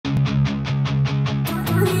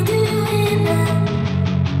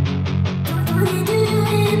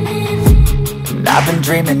I've been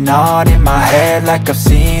dreaming on in my head like I've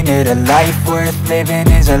seen it. A life worth living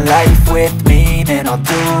is a life with meaning. I'll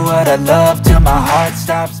do what I love till my heart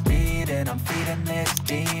stops beating. I'm feeding this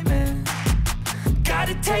demon. Got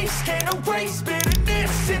a taste, can't erase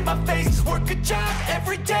bitterness in my face. Work a job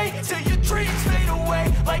every day till your dreams fade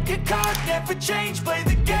away. Like a card, never change, play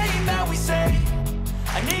the game that we say.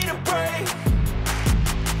 I need a break.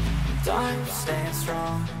 I'm staying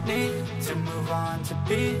strong, need to move on to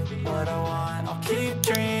be what I want. I'll keep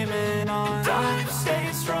dreaming on. I'm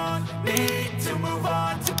staying strong, need to move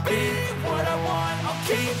on to be what I want. I'll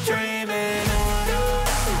keep dreaming on.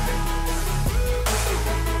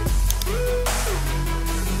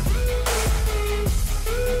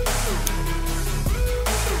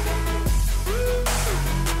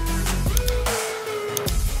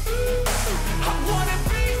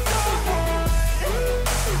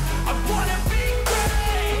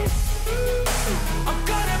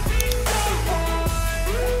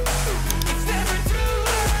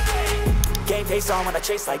 Face on when I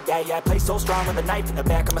chase like that, yeah, I play so strong with a knife in the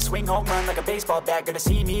back. I'ma swing home run like a baseball bat. Gonna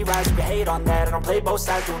see me rise, you can hate on that. I don't play both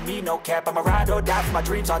sides, doing me no cap. I'ma ride or die for my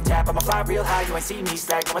dreams on tap. I'ma fly real high, you ain't see me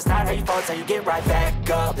slack. No, it's not how you fall, it's how you get right back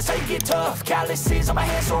up. That's how you get tough, calluses on my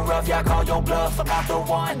hands so rough. Yeah, I call your bluff, I'm not the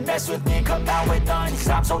one. Mess with me, come out with none. Cause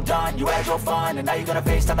I'm so done, you had your fun. And now you're gonna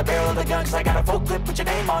face down the barrel of the gun. Cause I got a full clip, put your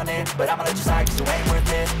name on it. But I'ma let you slide cause you ain't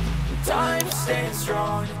worth it. I'm staying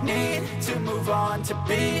strong, need to move on to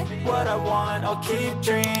be what I want. I'll keep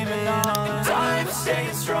dreaming on. I'm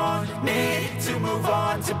staying strong, need to move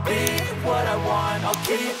on to be what I want. I'll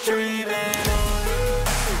keep dreaming on.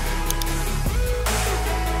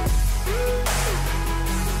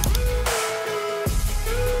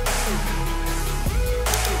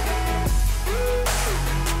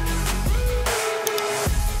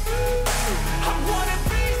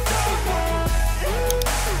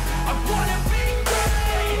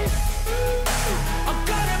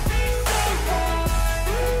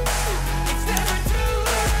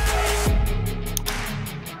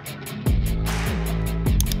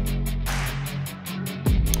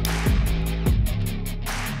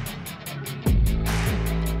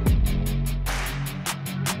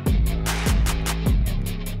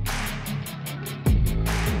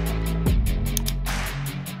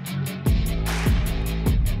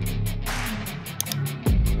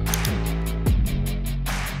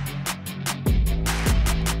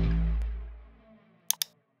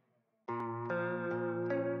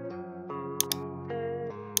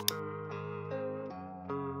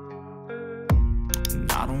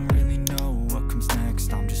 I don't really know what comes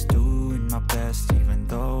next. I'm just doing my best, even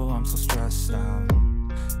though I'm so stressed out.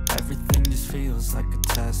 Everything just feels like a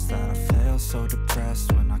test that I fail, so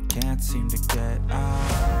depressed when I can't seem to get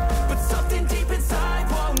out. But something deep inside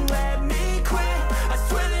won't let me quit. I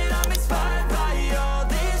swear that I'm inspired by all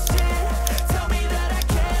this shit. Tell me that I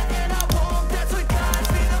can and I won't. That's what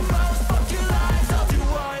guides me the most. Fuck your lies, I'll do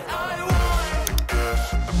what I want.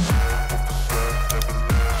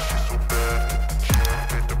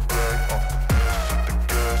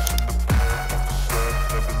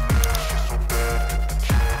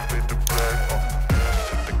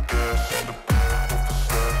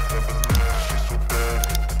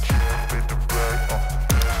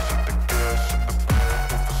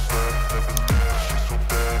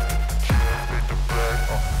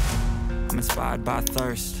 Inspired by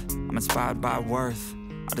thirst, I'm inspired by worth.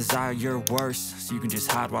 I desire your worst, so you can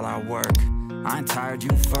just hide while I work. I ain't tired, you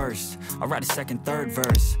first. I'll write a second, third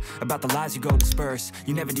verse about the lies you go disperse.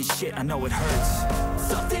 You never did shit, I know it hurts.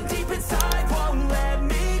 Something deep inside won't let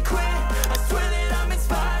me quit. I swear that I'm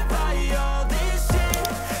inspired by all this shit.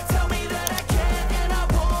 Tell me that I can and I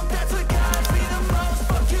won't. That's what guides me the most.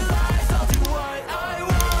 Fuck your lies, I'll do what I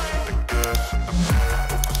want.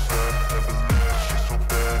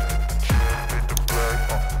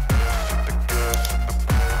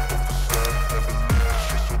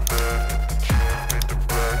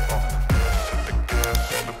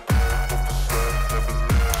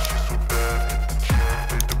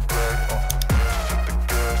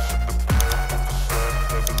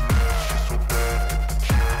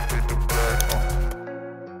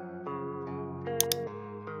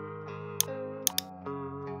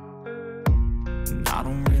 I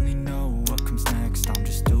don't really know what comes next. I'm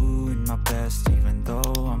just doing my best, even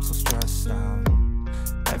though I'm so stressed out.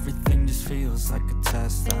 Everything just feels like a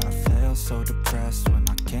test that I fail, so depressed when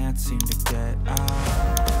I can't seem to get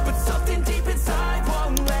out. But something deep inside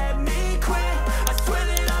won't let me quit. I swear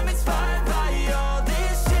that I'm inspired by all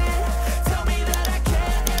this shit. Tell me that I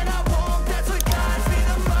can and I won't. That's what guides me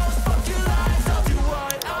the most. Fuck your lies, I'll do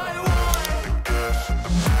what I want.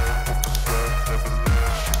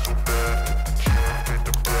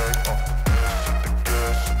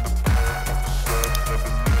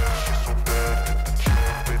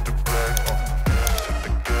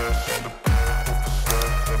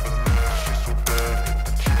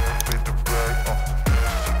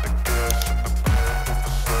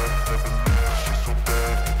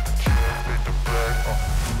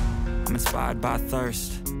 inspired by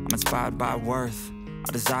thirst, I'm inspired by worth.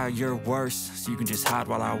 I desire your worst, so you can just hide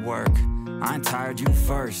while I work. I ain't tired, you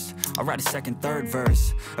first. I'll write a second, third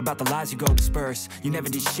verse about the lies you go disperse. You never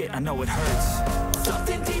did shit, I know it hurts.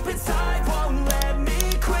 Something deep inside won't let me